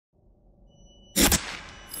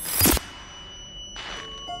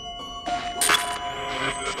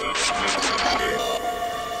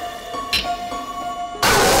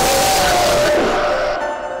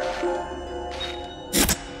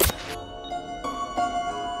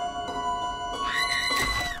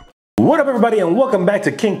What up, everybody, and welcome back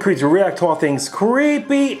to King Creeps. We react to all things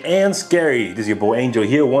creepy and scary. This is your boy Angel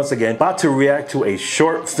here once again, about to react to a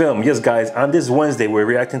short film. Yes, guys, on this Wednesday, we're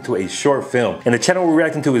reacting to a short film. And the channel we're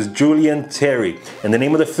reacting to is Julian Terry. And the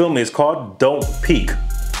name of the film is called Don't Peek.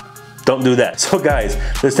 Don't do that. So guys,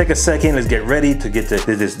 let's take a second. Let's get ready to get this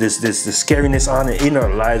scariness on and in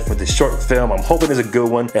our lives for this short film. I'm hoping it's a good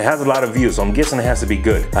one. It has a lot of views, so I'm guessing it has to be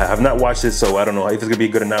good. I have not watched it, so I don't know if it's gonna be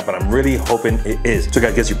good or not, but I'm really hoping it is. So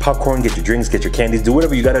guys, get your popcorn, get your drinks, get your candies, do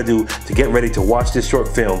whatever you gotta do to get ready to watch this short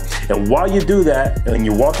film. And while you do that, and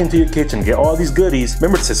you walk into your kitchen, get all these goodies,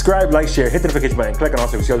 remember to subscribe, like, share, hit the notification button, click on all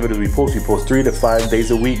social videos we post. We post 3 to 5 days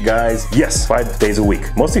a week, guys. Yes, 5 days a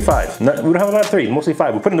week. Mostly 5. We don't have a lot of 3, mostly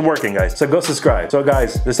 5. We're putting the work in, guys. So go subscribe. So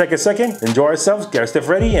guys, let's take a second, enjoy ourselves, get our stuff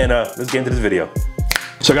ready, and let's get into this video.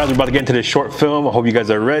 So guys, we're about to get into this short film. I hope you guys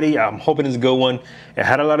are ready. I'm hoping it's a good one. It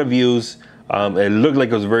had a lot of views. It looked like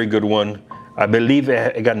it was a very good one. I believe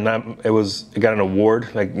it got an award.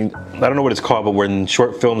 Like, I don't know what it's called, but when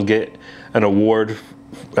short films get an award,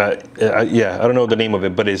 yeah, I don't know the name of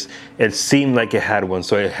it, but it seemed like it had one,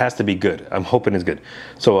 so it has to be good. I'm hoping it's good.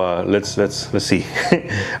 So let's see. All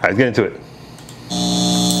right, let's get into it.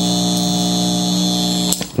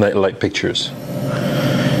 Nightlight pictures.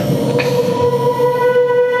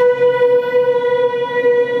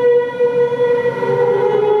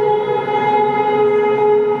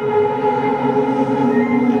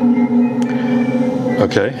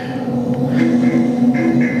 Okay.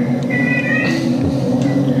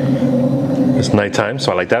 It's nighttime,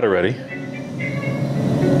 so I like that already.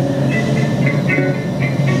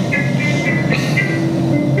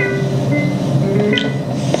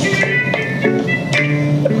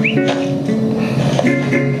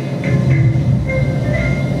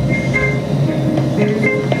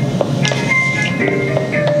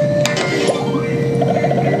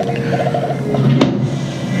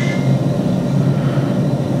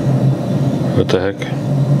 What the heck?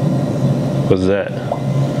 What's that?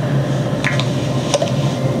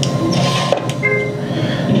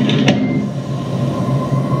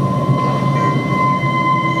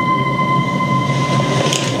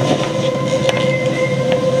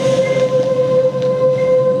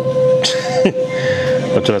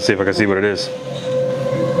 I'm trying to see if I can see what it is.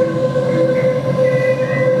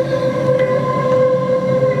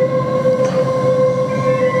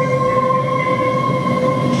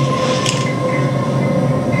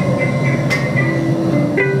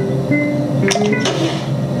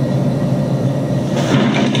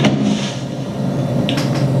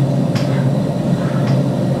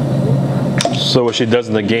 So what she does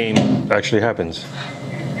in the game actually happens.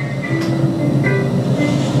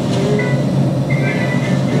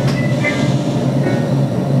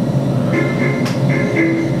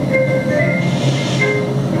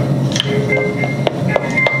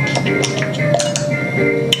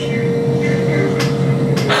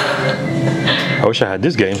 I wish I had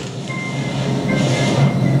this game.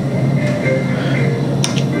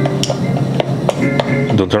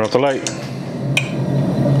 Don't turn off the light.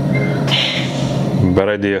 Bad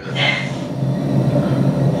idea.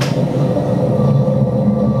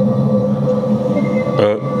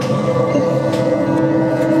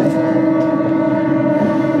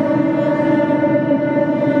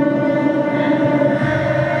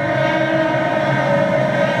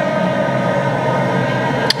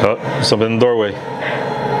 Oh, something in the doorway.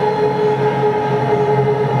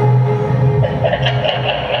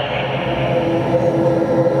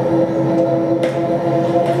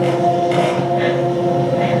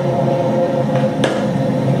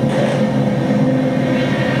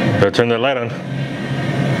 Better turn that light on.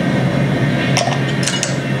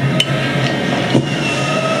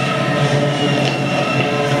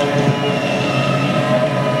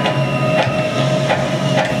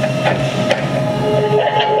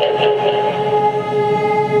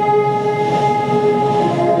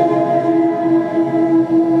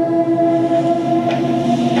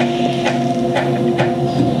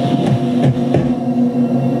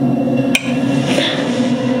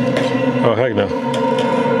 Oh, heck no.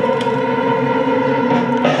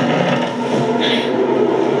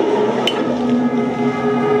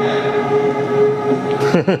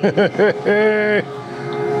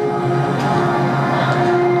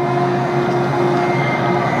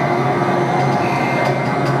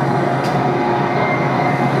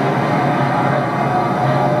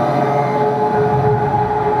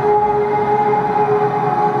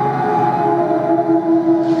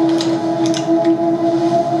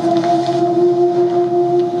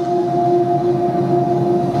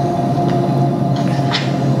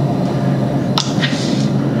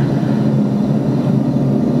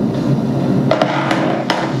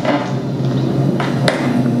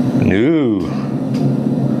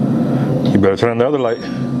 Better turn on the other light.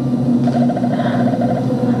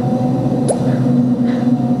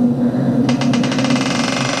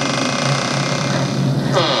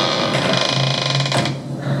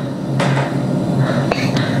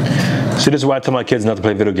 See, this is why I tell my kids not to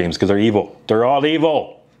play video games, because they're evil. They're all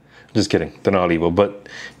evil. Just kidding, they're not evil. But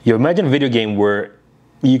you imagine a video game where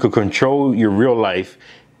you could control your real life,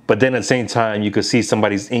 but then at the same time, you could see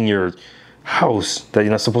somebody's in your house that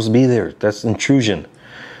you're not supposed to be there. That's intrusion.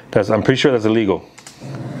 I'm pretty sure that's illegal.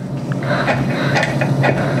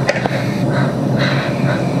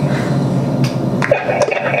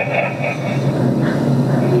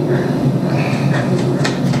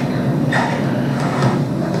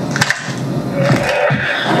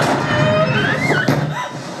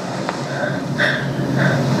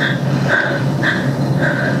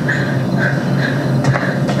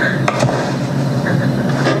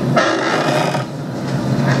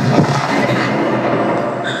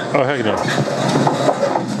 Oh, heck no.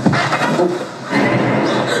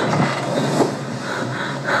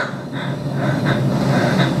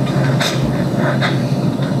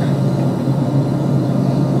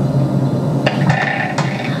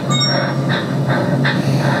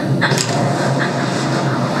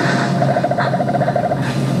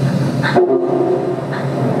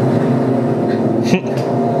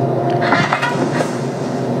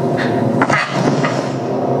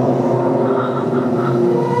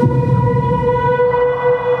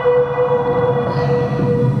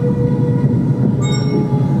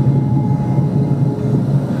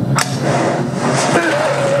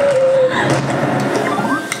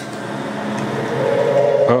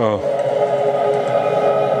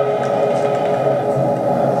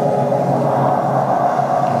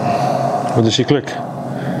 What did she click?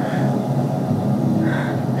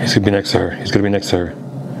 He's gonna be next to her. He's gonna be next to her.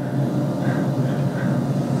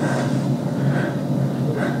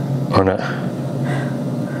 Or not.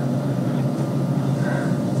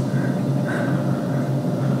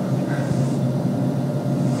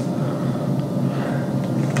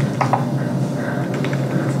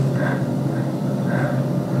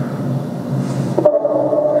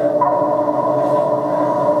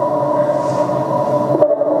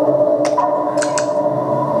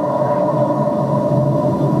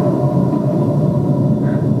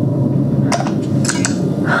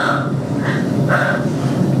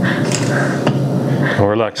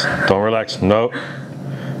 Don't relax. No.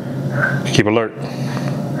 Keep alert.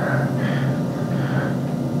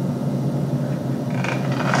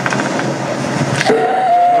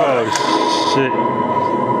 Oh, shit.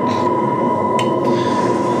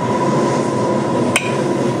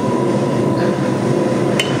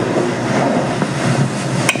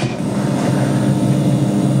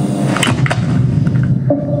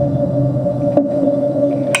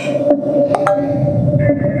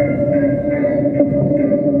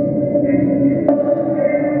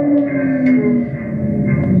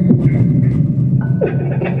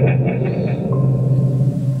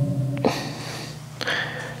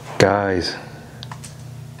 Guys,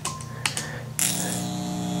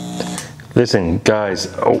 listen,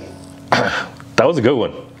 guys. Oh, that was a good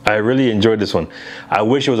one. I really enjoyed this one. I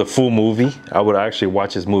wish it was a full movie. I would actually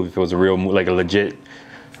watch this movie if it was a real, like a legit,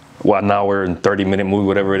 what, an hour and 30-minute movie,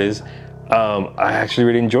 whatever it is. I actually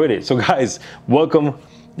really enjoyed it. So, guys, welcome.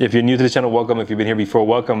 If you're new to the channel, welcome. If you've been here before,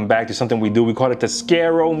 welcome back to something we do. We call it the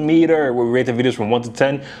Scarometer, where we rate the videos from 1 to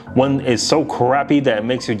 10. 1 is so crappy that it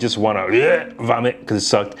makes you just want to vomit because it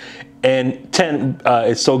sucked. And 10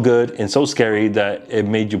 is so good and so scary that it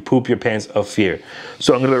made you poop your pants of fear.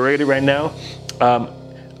 So I'm gonna rate it right now. I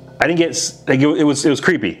didn't get, like, it was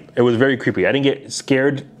creepy. It was very creepy. I didn't get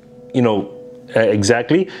scared, you know,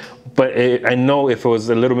 exactly. But I know if it was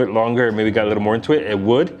a little bit longer, maybe got a little more into it, it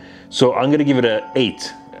would. So I'm gonna give it an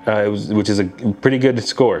 8. Which is a pretty good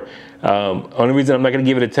score. Only reason I'm not gonna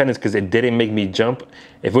give it a 10 is because it didn't make me jump.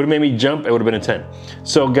 If it would have made me jump, it would have been a 10.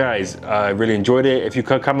 So guys, I really enjoyed it. If you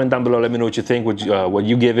could comment down below, let me know what you think, what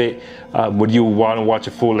you give it. Would you want to watch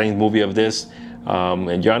a full-length movie of this?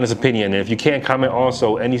 And your honest opinion. And if you can't, comment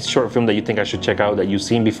also any short film that you think I should check out, that you've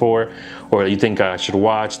seen before, or that you think I should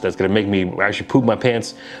watch, that's gonna make me actually poop my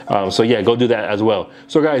pants. So yeah, go do that as well.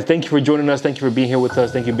 So guys, thank you for joining us. Thank you for being here with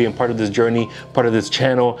us. Thank you for being part of this journey, part of this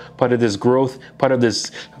channel, part of this growth, part of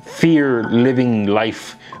this fear living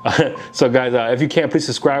life. So guys, if you can, please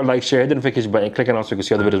subscribe, like, share, hit the notification button, click on also so you can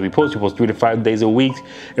see other videos we post. We post 3 to 5 days a week,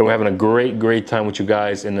 and we're having a great time with you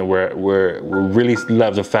guys. And we're really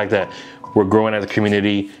love the fact that we're growing as a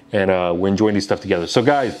community, and we're enjoying this stuff together. So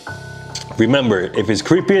guys, remember, if it's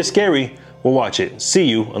creepy or scary, we'll watch it. See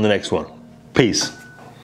you on the next one. Peace.